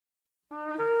For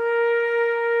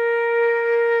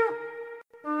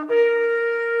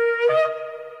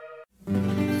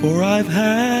I've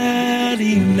had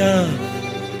enough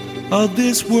of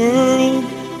this world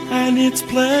and its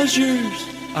pleasures.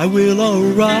 I will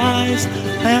arise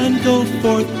and go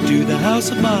forth to the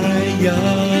house of my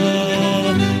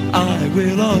God. I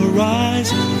will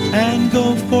arise and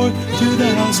go forth to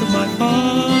the house of my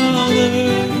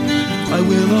Father. I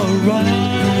will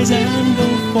arise and go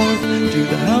forth to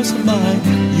the house of my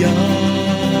God.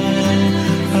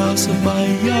 House of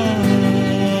my God.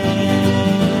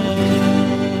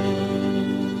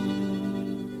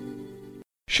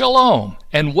 Shalom,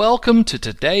 and welcome to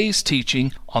today's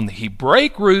teaching on the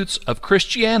Hebraic roots of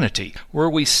Christianity, where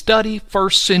we study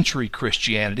first century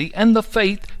Christianity and the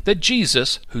faith that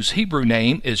Jesus, whose Hebrew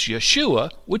name is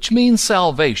Yeshua, which means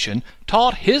salvation,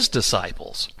 taught his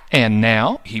disciples. And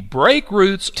now, Hebraic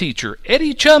roots teacher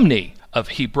Eddie Chumney of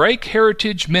Hebraic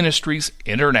Heritage Ministries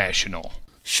International.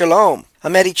 Shalom.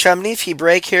 I'm Eddie Chumney of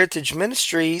Hebraic Heritage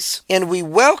Ministries, and we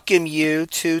welcome you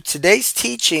to today's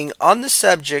teaching on the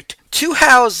subject, Two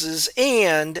Houses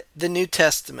and the New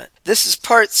Testament. This is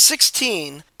part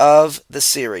 16 of the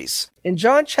series. In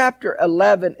John chapter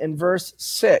 11 and verse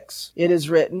 6, it is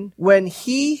written, when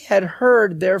he had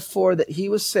heard, therefore, that he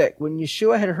was sick, when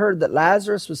Yeshua had heard that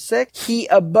Lazarus was sick, he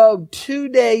abode 2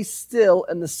 days still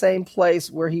in the same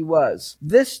place where he was.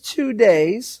 This 2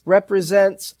 days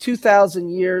represents 2,000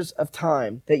 years of time.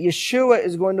 That Yeshua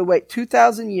is going to wait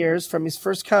 2,000 years from his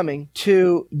first coming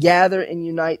to gather and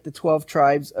unite the 12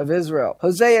 tribes of Israel.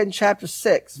 Hosea in chapter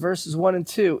 6, verses 1 and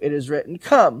 2, it is written,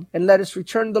 come and let us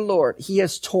return to the Lord. He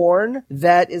has torn,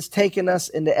 that is taken us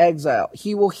into exile.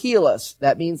 He will heal us.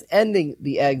 That means ending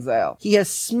the exile. He has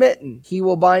smitten. He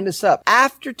will bind us up.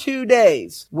 After 2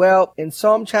 days, well, in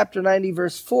Psalm chapter 90,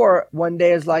 verse 4, 1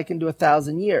 day is likened to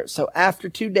 1,000 years. So after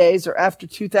 2 days or after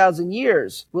 2,000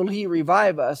 years will he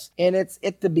revive us. And it's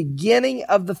at the beginning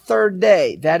of the third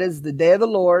day. That is the day of the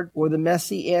Lord, or the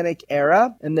Messianic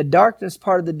era. And the darkness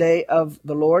part of the day of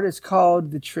the Lord is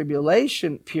called the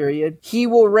tribulation period. He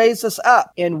will raise us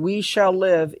up, and we shall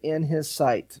live in his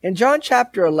sight. In John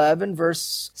chapter 11,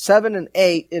 verse 7 and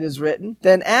 8, it is written,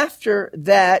 then after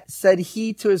that said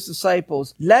he to his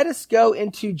disciples, let us go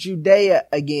into Judea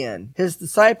again. His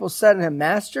disciples said to him,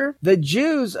 Master, the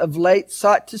Jews of late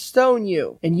sought to stone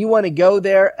you, and you want to go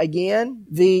there again?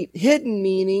 The hidden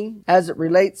meaning, as it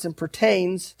relates and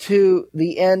pertains to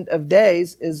the end of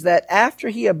days, is that after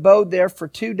he abode there for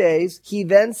 2 days, he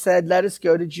then said, let us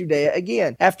go to Judea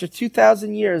again. After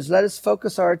 2,000 years, let us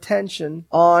focus our attention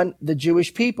on the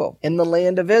Jewish people in the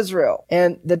land of Israel.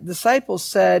 And the disciples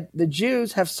said, the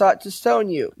Jews have sought to stone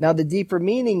you. Now, the deeper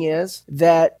meaning is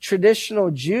that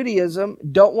traditional Judaism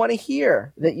don't want to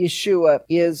hear that Yeshua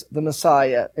is the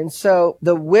Messiah. And so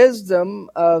the wisdom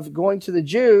of going to the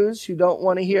Jews who don't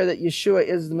want to hear that Yeshua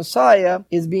is the Messiah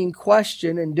is being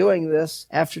questioned in doing this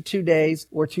after 2 days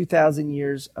or 2,000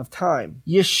 years of time.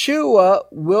 Yeshua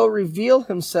will reveal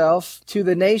himself to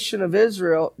the nation of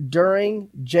Israel during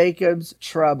Jacob's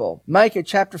trouble. Micah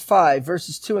chapter 5,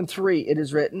 verses 2 and 3, it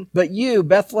is written, but you,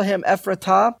 Bethlehem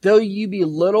Ephratah, though you be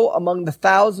little among the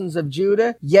thousands of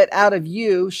Judah, yet out of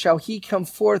you shall he come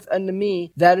forth unto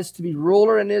me, that is to be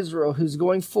ruler in Israel, whose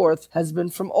going forth has been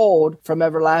from old, from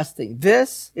everlasting.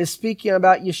 This is speaking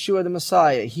about Yeshua the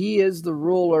Messiah. He is the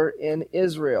ruler in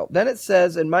Israel. Then it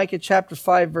says in Micah chapter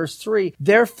 5, verse 3,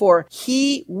 therefore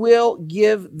he will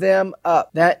give them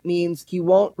up. That means he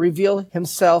won't reveal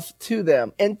himself to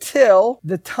them until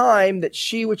the time that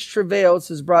she which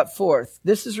travails is brought forth.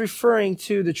 This is referring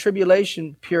to the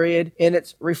tribulation period, and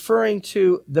it's referring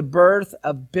to the birth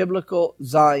of biblical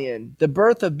Zion. The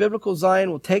birth of biblical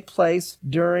Zion will take place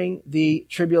during the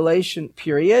tribulation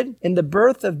period, and the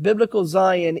birth of biblical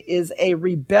Zion is a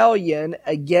rebellion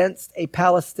against a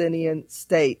Palestinian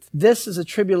state. This is a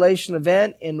tribulation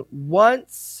event, and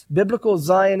once biblical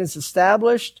Zion is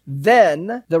established,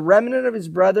 then the remnant of his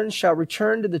brethren shall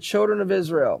return to the children of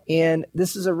Israel. And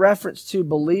this is a reference to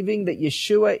believing that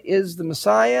Yeshua is the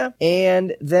Messiah,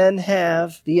 and then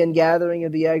have the ingathering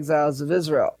of the exiles of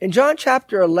Israel. In John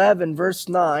chapter 11, verse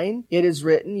 9, it is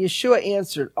written, Yeshua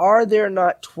answered, are there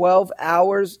not 12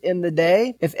 hours in the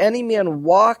day? If any man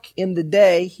walk in the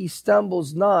day, he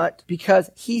stumbles not, because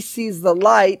he sees the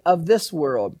light of this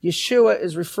world. Yeshua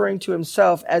is referring to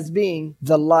himself as being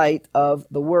the light of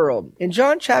the world. In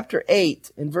John chapter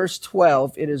 8, in verse 12,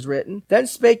 12, it is written, Then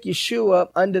spake Yeshua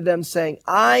unto them, saying,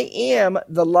 I am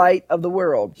the light of the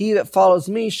world. He that follows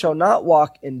me shall not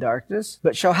walk in darkness,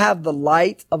 but shall have the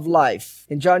light of life.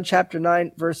 In John chapter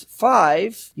 9, verse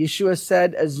 5, Yeshua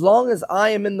said, As long as I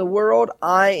am in the world,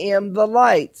 I am the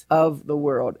light of the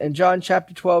world. In John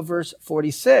chapter 12, verse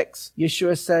 46,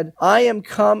 Yeshua said, I am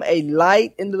come a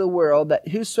light into the world, that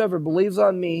whosoever believes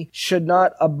on me should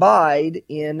not abide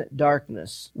in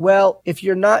darkness. Well, if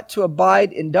you're not to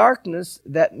abide in darkness,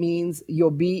 that means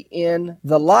you'll be in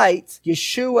the light.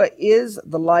 Yeshua is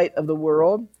the light of the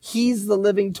world. He's the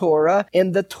living Torah,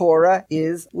 and the Torah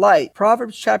is light.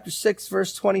 Proverbs chapter 6,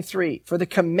 verse 23, For the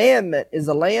commandment is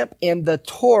a lamp, and the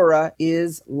Torah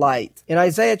is light. In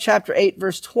Isaiah chapter 8,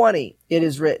 verse 20, it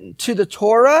is written, To the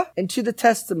Torah and to the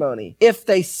testimony, if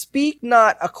they speak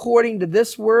not according to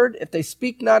this word, if they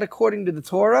speak not according to the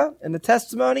Torah and the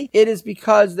testimony, it is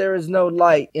because there is no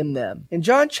light in them. In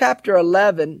John chapter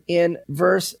 11, in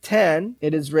verse 10,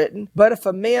 it is written, But if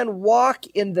a man walk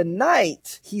in the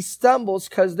night, he stumbles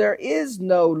because there is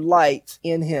no light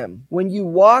in him. When you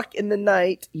walk in the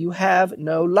night, you have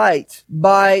no light.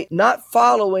 By not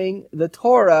following the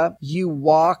Torah, you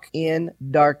walk in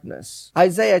darkness.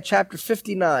 Isaiah chapter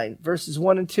 59, verses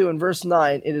 1 and 2 and verse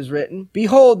 9, it is written,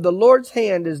 Behold, the Lord's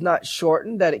hand is not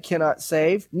shortened that it cannot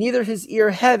save, neither his ear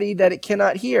heavy that it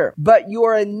cannot hear. But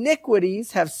your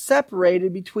iniquities have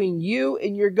separated between you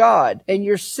and your God, and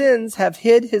your sins have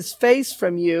hid his face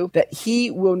from you, that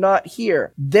he will not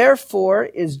hear. Therefore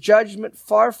is judgment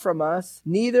far from us,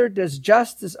 neither does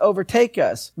justice overtake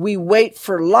us. We wait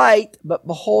for light, but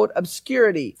behold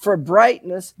obscurity, for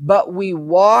brightness, but we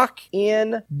walk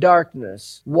in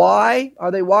darkness. Why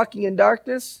are they walking in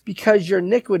darkness? Because your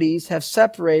iniquities have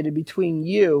separated between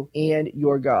you and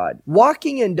your God.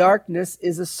 Walking in darkness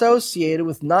is associated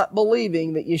with not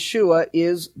believing that Yeshua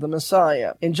is the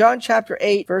Messiah. In John chapter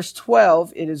 8, verse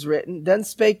 12, it is written, Then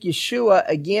spake Yeshua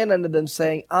again unto them,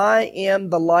 saying, I am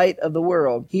the light of the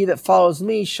world. He that follows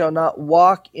me shall not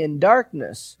walk in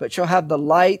darkness, but shall have the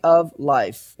light of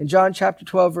life. In John chapter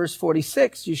 12, verse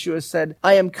 46, Yeshua said,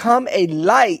 I am come a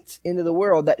light into the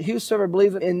world, that whosoever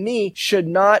believeth in me should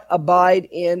not abide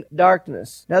in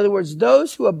darkness. In other words,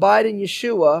 those who abide in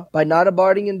Yeshua, by not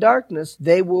abiding in darkness,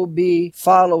 they will be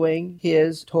following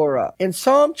his Torah. In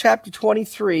Psalm chapter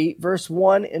 23, verse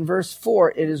 1 and verse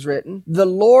 4, it is written, The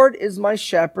Lord is my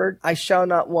shepherd, I shall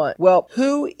not want. Well,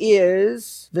 who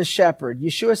is the shepherd?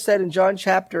 Yeshua said in John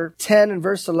chapter 10 and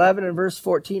verse 11 and verse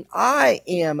 14, I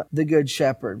am the good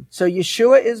shepherd. So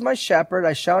Yeshua is my shepherd,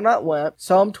 I shall not want.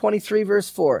 Psalm 23, verse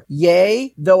 4,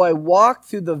 Yea, though I walk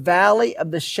through the valley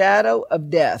of the shadow of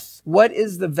death. What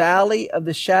is the valley of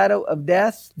the shadow of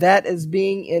death? That is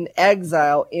being in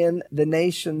exile in the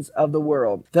nations of the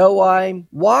world. Though I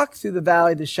walk through the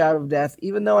valley of the shadow of death,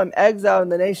 even though I'm exiled in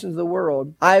the nations of the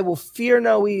world, I will fear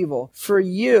no evil. For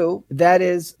you, that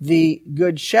is the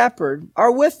good shepherd,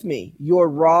 are with me. Your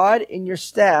rod and your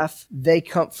staff, they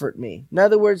comfort me. In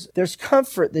other words, there's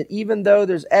comfort that even though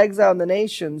there's exile in the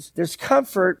nations, there's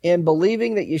comfort in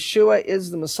believing that Yeshua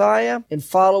is the Messiah and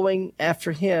following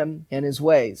after him and his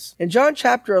ways. In John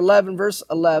chapter 11, verse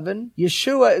 11,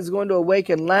 Yeshua is going to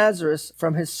awaken Lazarus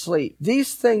from his sleep.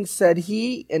 These things said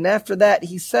he, and after that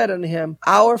he said unto him,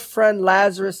 Our friend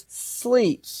Lazarus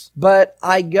sleeps, but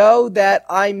I go that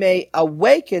I may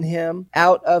awaken him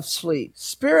out of sleep.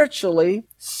 Spiritually,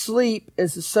 sleep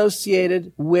is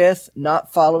associated with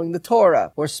not following the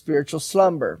Torah, or spiritual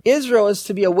slumber. Israel is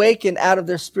to be awakened out of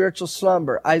their spiritual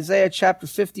slumber. Isaiah chapter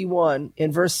 51,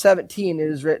 in verse 17, it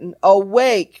is written,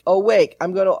 Awake, awake.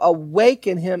 I'm going to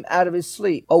awaken him out of his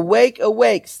sleep. Awake,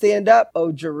 awake. Stand up,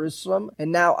 O Jerusalem.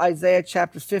 And now Isaiah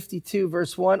chapter 52,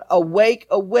 verse 1, Awake,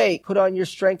 awake. Put on your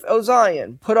strength, O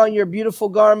Zion. Put on your beautiful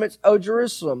garments, O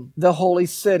Jerusalem, the holy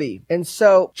city. And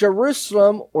so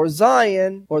Jerusalem, or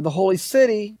Zion, or the holy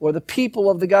city, or the people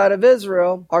of the God of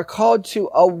Israel, are called to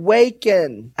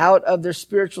awaken out of their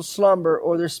spiritual slumber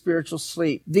or their spiritual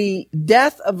sleep. The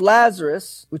death of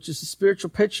Lazarus, which is a spiritual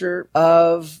picture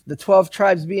of the 12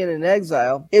 tribes being in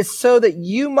exile, is so that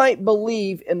you might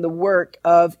believe in the work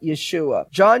of Yeshua.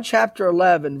 John chapter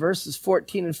 11, verses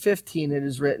 14 and 15, it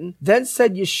is written, Then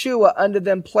said Yeshua unto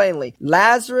them plainly,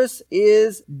 Lazarus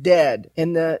is dead.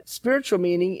 And the spiritual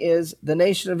meaning is the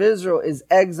nation of Israel is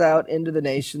exiled into the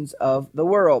nations of the the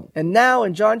world. And now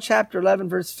in John chapter 11,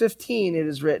 verse 15, it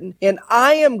is written, "And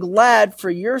I am glad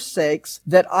for your sakes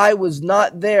that I was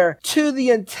not there, to the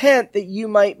intent that you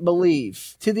might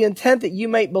believe." To the intent that you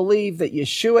might believe that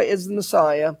Yeshua is the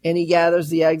Messiah, and he gathers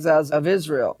the exiles of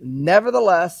Israel.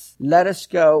 Nevertheless, let us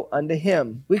go unto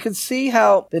him. We can see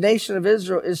how the nation of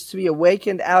Israel is to be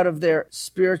awakened out of their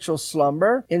spiritual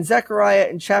slumber in Zechariah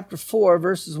in chapter 4,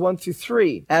 verses 1 through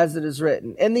 3, as it is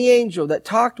written, "And the angel that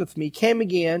talked with me came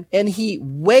again, and he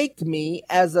waked me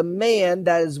as a man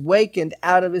that is wakened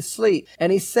out of his sleep.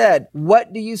 And he said,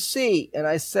 What do you see? And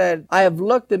I said, I have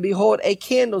looked, and behold, a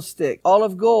candlestick, all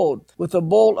of gold, with a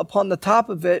bowl upon the top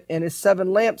of it, and his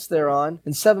 7 lamps thereon,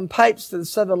 and 7 pipes to the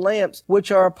 7 lamps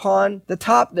which are upon the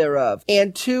top thereof,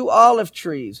 and 2 olive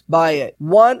trees by it,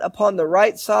 one upon the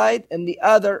right side, and the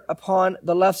other upon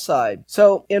the left side."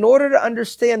 So in order to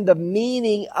understand the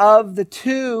meaning of the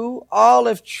 2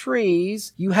 olive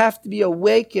trees, you have to be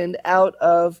awakened out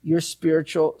of your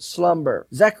spiritual slumber.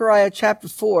 Zechariah chapter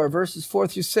 4, verses 4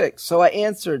 through 6. "So I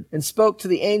answered and spoke to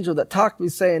the angel that talked with me,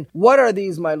 saying, What are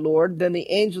these, my Lord? Then the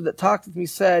angel that talked with me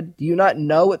said, Do you not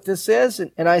know what this is?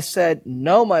 And I said,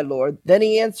 No, my Lord. Then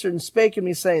he answered and spake to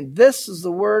me, saying, This is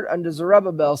the word unto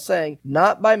Zerubbabel, saying,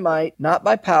 Not by might, not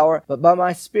by power, but by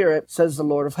my spirit, says the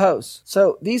Lord of hosts."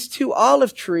 So these 2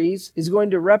 olive trees is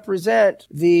going to represent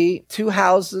the 2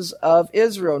 houses of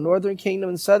Israel, northern kingdom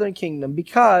and southern kingdom,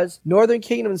 because northern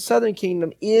kingdom and southern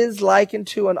kingdom is likened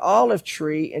to an olive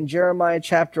tree in Jeremiah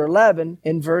chapter 11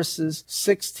 in verses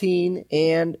 16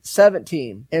 and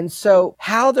 17. And so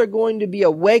how they're going to be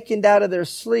awakened out of their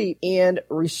sleep and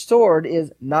restored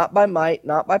is not by might,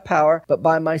 not by power, but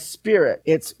by my spirit.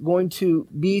 It's going to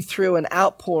be through an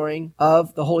outpouring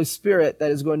of the Holy Spirit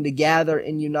that is going to gather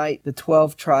and unite the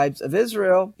 12 tribes of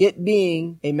Israel, it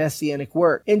being a messianic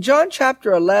work. In John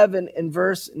chapter 11 and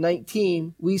verse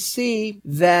 19, we see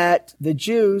that the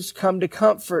Jews come to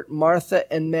comfort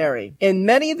Martha and Mary. And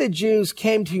many of the Jews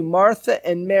came to Martha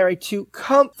and Mary to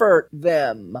comfort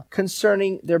them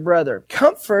concerning their brother.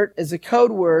 Comfort is a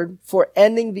code word for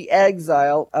ending the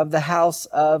exile of the house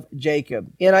of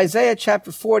Jacob. In Isaiah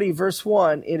chapter 40, verse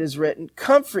 1, it is written,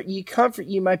 comfort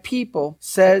ye, my people,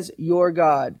 says your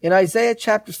God. In Isaiah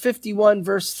chapter 51,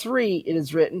 verse 3, it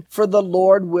is written, for the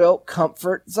Lord will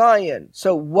comfort Zion.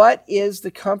 So what is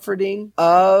the comforting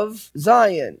of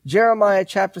Zion? Jeremiah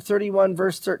chapter 31,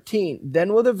 verse 13,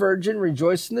 then will the virgin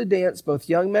rejoice in the dance, both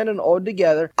young men and old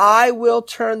together. I will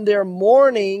turn their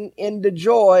mourning into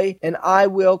joy, and I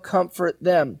will comfort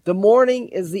them. The mourning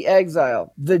is the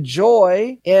exile. The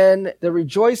joy and the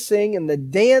rejoicing and the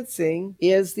dancing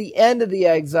is the end of the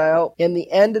exile, and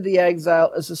the end of the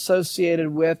exile is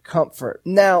associated with comfort.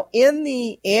 Now, in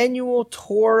the annual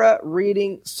Torah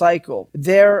reading cycle,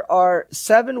 there are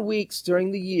 7 weeks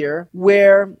during the year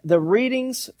where the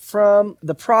readings from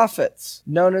the prophets,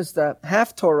 known as the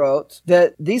Haftorot,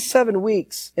 that these 7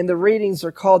 weeks in the readings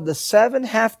are called the 7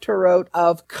 Haftorot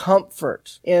of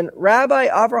comfort. And Rabbi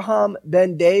Avraham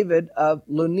ben David of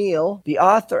Lunil, the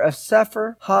author of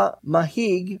Sefer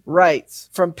HaMahig, writes,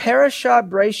 from Parashah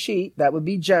Breshit, that would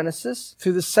be Genesis,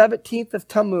 through the 17th of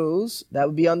Tammuz, that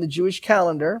would be on the Jewish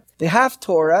calendar, the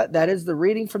Haftorah, that is the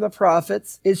reading from the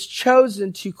prophets, is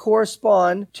chosen to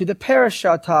correspond to the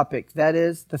Parashah topic, that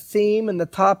is the theme and the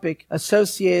topic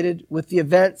associated with the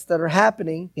events that are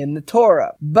happening in the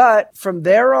Torah. But from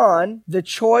there on, the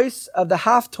choice of the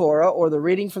Haftorah, or the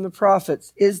reading from the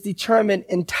prophets, is determined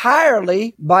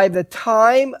entirely by the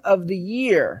time of the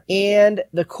year and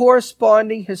the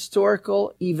corresponding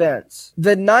historical events.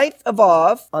 The 9th of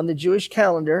Av on the Jewish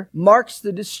calendar marks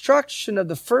the destruction of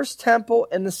the first temple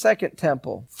and the second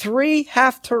temple. 3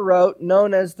 Haftorot,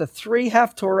 known as the 3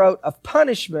 Haftorot of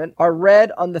punishment, are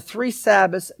read on the 3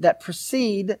 Sabbaths that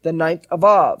precede the 9th of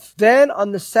Av. Then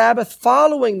on the Sabbath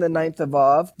following the 9th of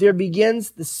Av, there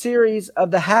begins the series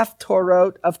of the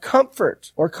Haftorot of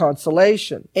comfort or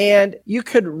consolation. And you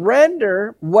could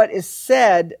render what is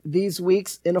said these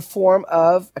weeks in a form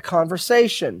of a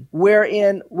conversation,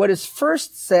 wherein what is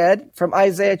first said from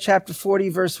Isaiah chapter 40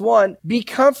 verse 1, be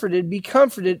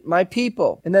comforted, my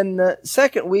people. And then the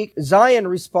second week, Zion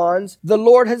responds, the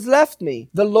Lord has left me,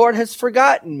 the Lord has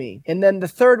forgotten me. And then the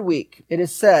third week, it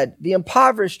is said, the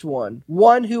impoverished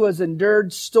one who has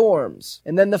endured storms.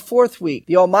 And then the fourth week,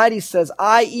 the Almighty says,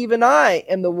 even I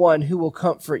am the one who will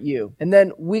comfort you. And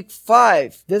then week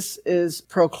 5, this is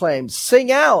proclaimed,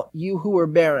 sing out, you who are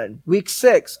barren. Week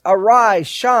 6, arise,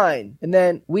 shine. And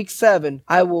then week 7,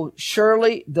 I will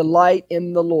surely delight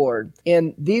in the Lord.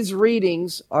 And these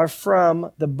readings are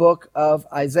from the book of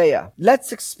Isaiah.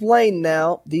 Let's explain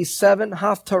now these 7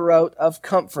 Haftorot of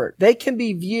comfort. They can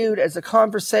be viewed as a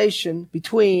conversation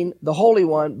between the Holy Holy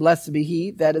One, blessed be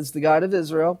He, that is the God of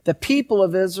Israel, the people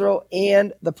of Israel,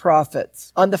 and the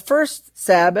prophets. On the first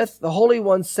Sabbath, the Holy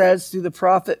One says through the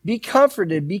prophet, be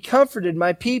comforted,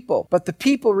 my people. But the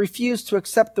people refused to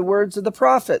accept the words of the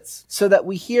prophets, so that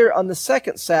we hear on the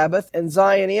second Sabbath, and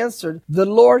Zion answered, the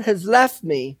Lord has left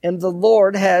me, and the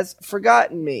Lord has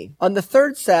forgotten me. On the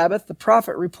third Sabbath, the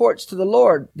prophet reports to the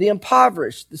Lord, the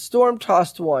impoverished, the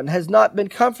storm-tossed one, has not been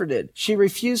comforted. She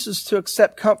refuses to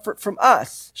accept comfort from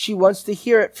us. She wants to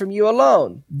hear it from you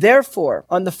alone. Therefore,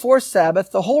 on the fourth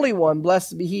Sabbath, the Holy One,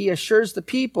 blessed be He, assures the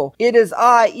people, it is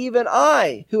I, even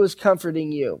I, who is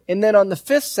comforting you. And then on the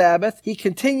fifth Sabbath, He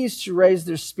continues to raise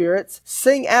their spirits.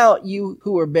 Sing out, you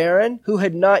who are barren, who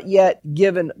had not yet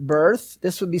given birth.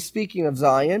 This would be speaking of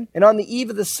Zion. And on the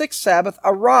eve of the sixth Sabbath,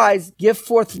 arise, give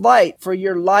forth light, for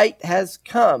your light has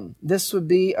come. This would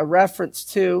be a reference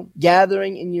to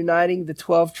gathering and uniting the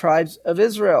 12 tribes of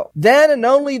Israel. Then and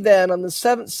only then, on the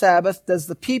seventh Sabbath, does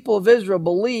the people of Israel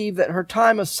believe that her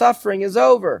time of suffering is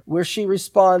over, where she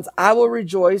responds, I will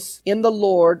rejoice in the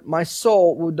Lord, my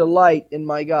soul will delight in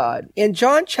my God. In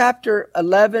John chapter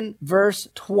 11, verse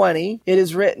 20, it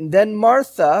is written, then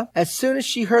Martha, as soon as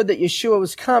she heard that Yeshua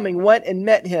was coming, went and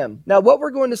met him. Now, what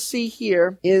we're going to see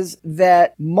here is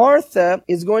that Martha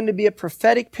is going to be a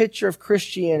prophetic picture of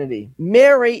Christianity.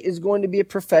 Mary is going to be a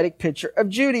prophetic picture of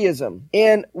Judaism.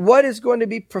 And what is going to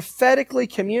be prophetically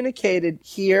communicated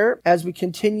here as we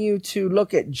continue to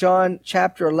look at John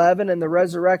chapter 11 and the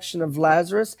resurrection of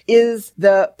Lazarus is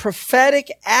the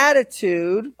prophetic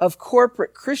attitude of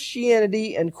corporate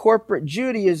Christianity and corporate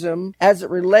Judaism as it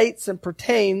relates and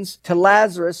pertains to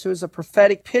Lazarus, who is a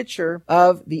prophetic picture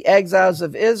of the exiles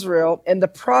of Israel and the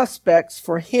prospects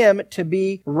for him to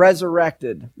be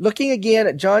resurrected. Looking again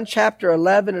at John chapter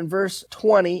 11 and verse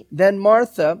 20, then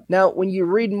Martha. Now, when you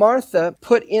read Martha,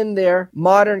 put in there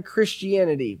modern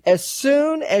Christianity. As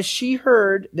soon as she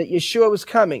heard that Yeshua was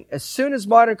coming, as soon as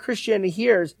modern Christianity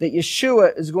hears that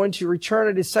Yeshua is going to return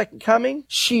at his second coming,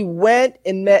 she went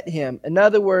and met him. In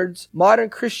other words, modern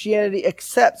Christianity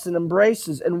accepts and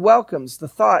embraces and welcomes the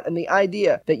thought and the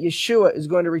idea that Yeshua is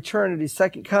going to return at his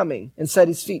second coming and set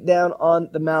his feet down on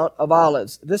the Mount of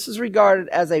Olives. This is regarded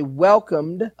as a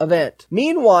welcomed event.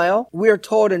 Meanwhile, we are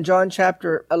told in John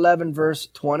chapter 11 verse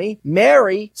 20,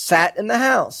 Mary sat in the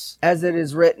house, as it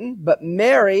is written, but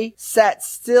Mary sat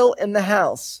still in the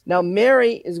house. Now,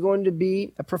 Mary is going to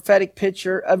be a prophetic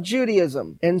picture of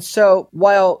Judaism. And so,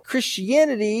 while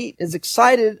Christianity is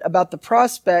excited about the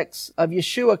prospects of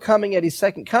Yeshua coming at his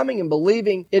second coming and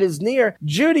believing it is near,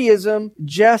 Judaism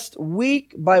just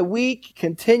week by week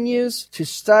continues to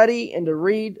study and to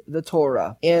read the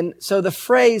Torah. And so the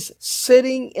phrase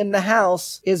sitting in the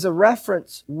house is a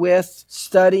reference with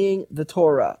studying the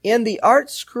Torah. In the Art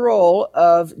Scroll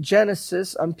of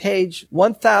Genesis on page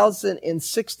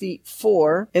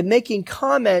 1064, and making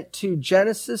comment to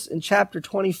Genesis in chapter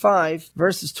 25,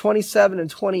 verses 27 and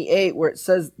 28, where it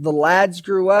says the lads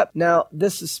grew up. Now,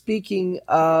 this is speaking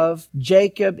of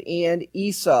Jacob and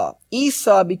Esau.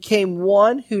 Esau became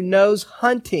one who knows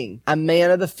hunting, a man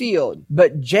of the field.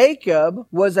 But Jacob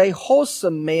was a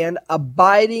wholesome man,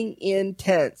 abiding in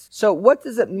tents. So what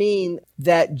does it mean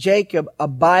that Jacob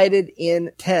abided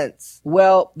in tents?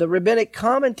 Well, the rabbinic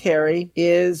commentary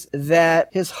is that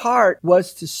his heart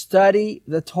was to study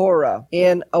the Torah.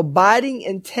 And abiding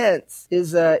in tents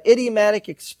is an idiomatic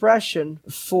expression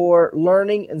for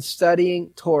learning and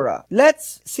studying Torah.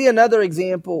 Let's see another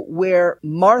example where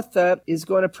Martha is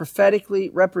going to prophetically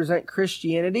represent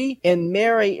Christianity and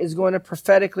Mary is going to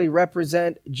prophetically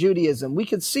represent Judaism. We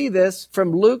could see this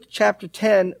from Luke chapter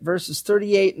 10 verses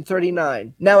 38 and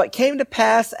 39. Now it came to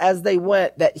pass as they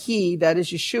went that he, that is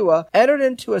Yeshua, entered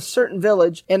into a certain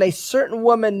village, and a certain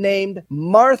woman named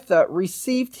Martha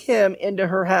received him into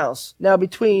her house. Now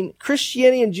between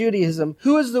Christianity and Judaism,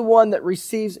 who is the one that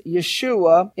receives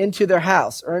Yeshua into their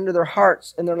house or into their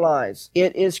hearts and their lives?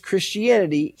 It is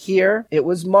Christianity. Here it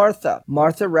was Martha.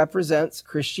 Martha represents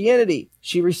Christianity.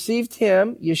 She received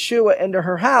him, Yeshua, into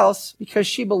her house because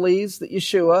she believes that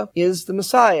Yeshua is the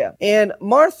Messiah. And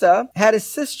Martha had a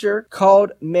sister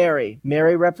called Mary.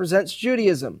 Mary represents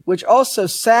Judaism, which also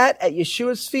sat at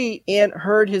Yeshua's feet and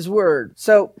heard his word.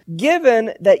 So,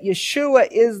 given that Yeshua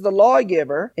is the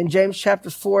lawgiver in James chapter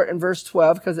 4 and verse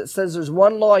 12, because it says there's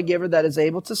one lawgiver that is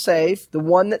able to save. The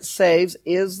one that saves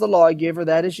is the lawgiver,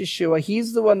 that is Yeshua.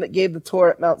 He's the one that gave the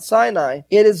Torah at Mount Sinai.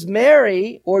 It is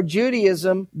Mary, or or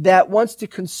Judaism that wants to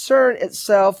concern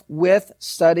itself with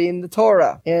studying the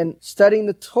Torah. And studying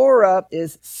the Torah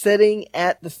is sitting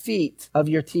at the feet of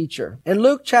your teacher. In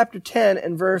Luke chapter 10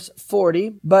 and verse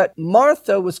 40, but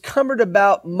Martha was cumbered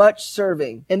about much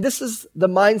serving. And this is the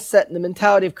mindset and the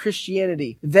mentality of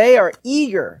Christianity. They are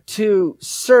eager to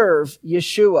serve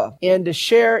Yeshua and to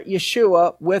share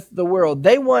Yeshua with the world.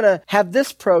 They want to have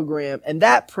this program and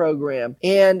that program,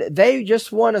 and they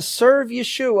just want to serve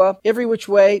Yeshua every which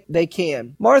way they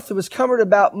can. Martha was cumbered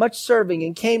about much serving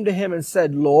and came to him and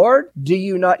said, Lord, do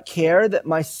you not care that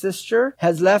my sister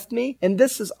has left me? And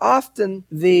this is often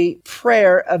the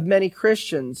prayer of many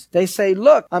Christians. They say,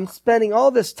 look, I'm spending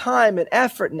all this time and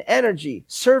effort and energy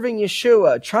serving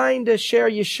Yeshua, trying to share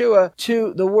Yeshua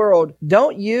to the world.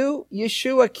 Don't you,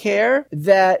 Yeshua, care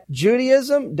that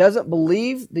Judaism doesn't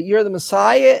believe that you're the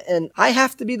Messiah and I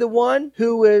have to be the one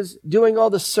who is doing all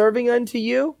the serving unto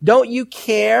you? Don't you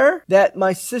care that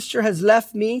my sister has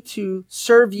left me to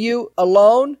serve you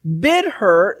alone? Bid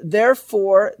her,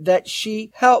 therefore, that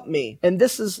she help me. And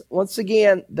this is, once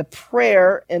again, the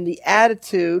prayer and the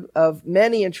attitude of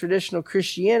many in traditional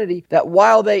Christianity, that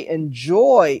while they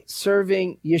enjoy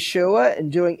serving Yeshua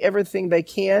and doing everything they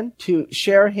can to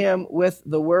share him with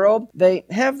the world, they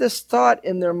have this thought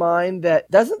in their mind that,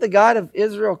 doesn't the God of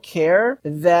Israel care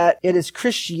that it is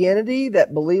Christianity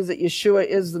that believes that Yeshua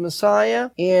is the Messiah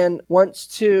and wants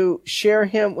to share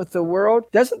him with the world?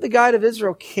 Doesn't the God of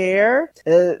Israel care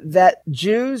that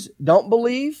Jews don't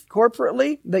believe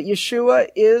corporately that Yeshua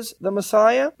is the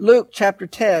Messiah? Luke chapter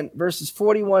 10, verses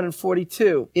 41 and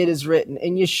 42, it is written,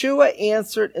 And Yeshua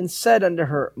answered and said unto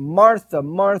her, Martha,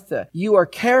 Martha, you are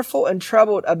careful and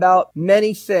troubled about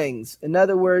many things. In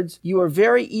other words, you are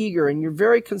very eager and you're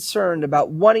very concerned about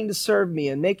wanting to serve me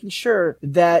and making sure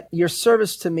that your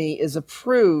service to me is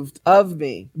approved of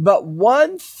me. But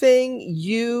one thing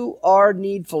you are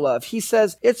needful of. He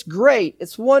says, it's great,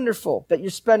 it's wonderful that you're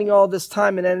spending all this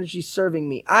time and energy serving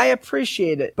me. I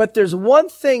appreciate it. But there's one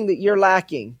thing that you're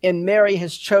lacking, and Mary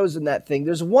has chosen that thing.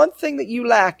 There's one thing that you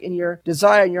lack in your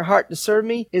desire in your heart to serve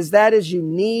me, that is you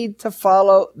need to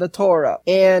follow the Torah.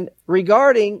 And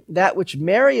regarding that which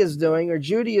Mary is doing or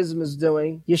Judaism is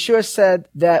doing, Yeshua said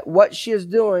that what she is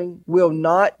doing will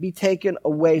not be taken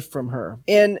away from her.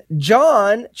 In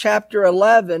John chapter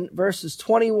 11, verses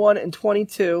 21 and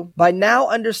 22, by now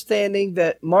understanding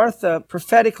that Martha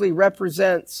prophetically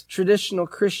represents traditional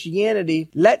Christianity,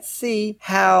 let's see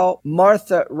how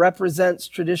Martha represents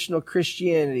traditional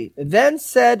Christianity. Then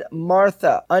said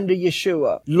Martha unto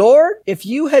Yeshua, Lord, if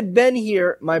you had been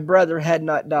here, my brother had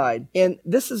not died. And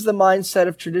this is the mindset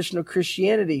of traditional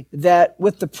Christianity, that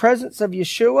with the presence of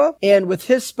Yeshua and with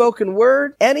his spoken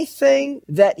word, anything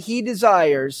that he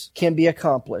desires can be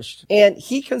accomplished. And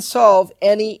he can solve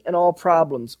any and all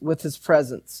problems with his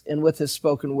presence and with his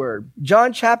spoken word.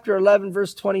 John chapter 11,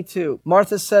 verse 22,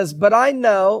 Martha says, But I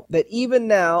know that even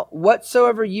now,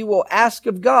 whatsoever you will ask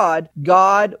of God,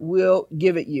 God will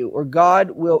give it you, or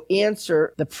God will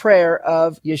answer the prayer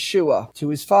of Yeshua to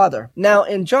his Father. Now,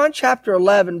 in John chapter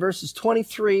 11, verses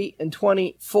 23 and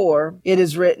 24, it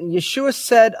is written, Yeshua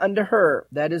said unto her,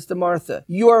 that is to Martha,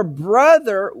 Your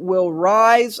brother will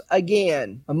rise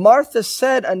again. And Martha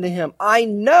said unto him, I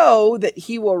know that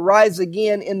he will rise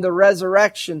again in the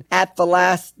resurrection at the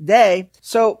last day.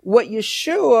 So what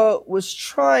Yeshua was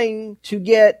trying to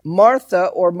get Martha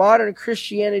or modern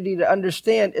Christianity to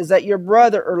understand is that your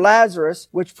brother, or Lazarus,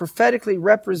 which prophetically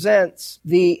represents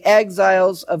the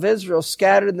exiles of Israel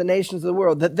scattered in the nations of the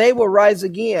world, that they will rise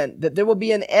again, that there will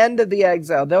be an end of the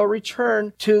exile. They'll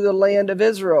return to the land of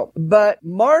Israel. But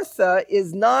Martha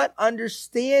is not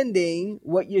understanding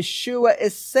what Yeshua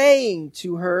is saying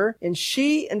to her, and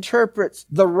she interprets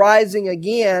the rising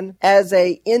again as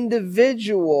a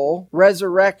individual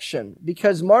resurrection,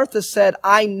 because Martha said,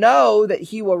 I know that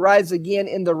he will rise again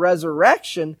in the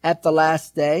resurrection at the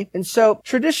last day. And so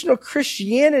traditional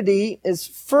Christianity is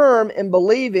firm in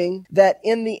believing that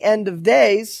in the end of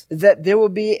days that there will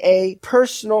be a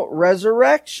personal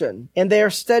resurrection, and they are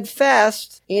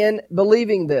steadfast in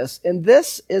believing this. And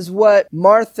this is what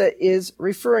Martha is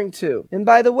referring to. And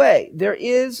by the way, there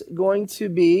is going to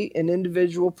be an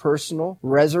individual personal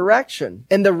resurrection,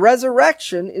 and the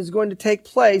resurrection is going to take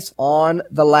place on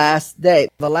the last day.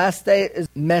 The last day is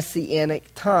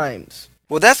Messianic times.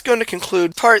 Well, that's going to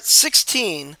conclude part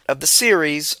 16 of the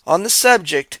series on the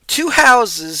subject, Two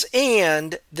Houses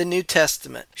and the New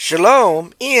Testament.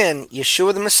 Shalom in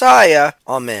Yeshua the Messiah.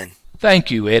 Amen.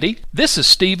 Thank you, Eddie. This is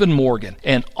Stephen Morgan,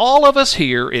 and all of us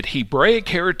here at Hebraic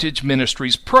Heritage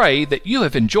Ministries pray that you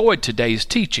have enjoyed today's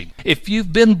teaching. If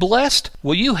you've been blessed,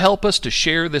 will you help us to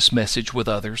share this message with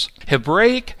others?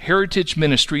 Hebraic Heritage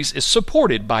Ministries is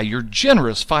supported by your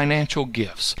generous financial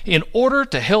gifts. In order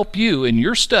to help you in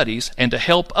your studies and to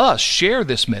help us share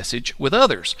this message with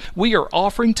others, we are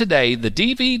offering today the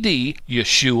DVD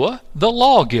Yeshua the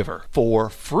Lawgiver for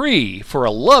free for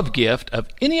a love gift of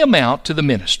any amount to the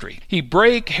ministry.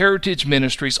 Hebraic Heritage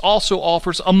Ministries also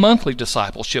offers a monthly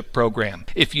discipleship program.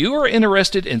 If you are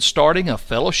interested in starting a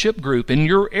fellowship group in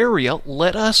your area,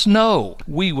 let us know.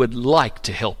 We would like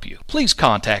to help you. Please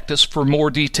contact us for more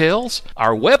details.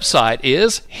 Our website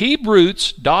is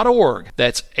Hebroots.org.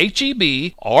 That's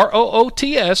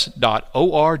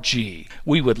Hebroots.org.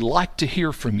 We would like to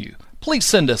hear from you. Please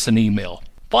send us an email.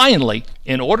 Finally,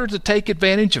 in order to take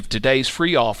advantage of today's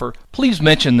free offer, please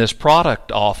mention this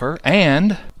product offer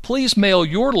and please mail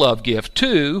your love gift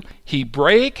to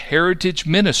Hebraic Heritage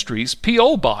Ministries,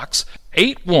 P.O. Box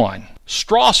 81,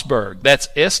 Strasburg, that's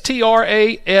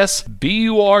Strasburg,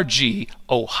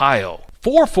 Ohio,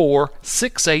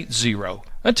 44680.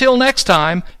 Until next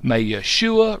time, may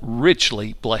Yeshua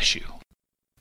richly bless you.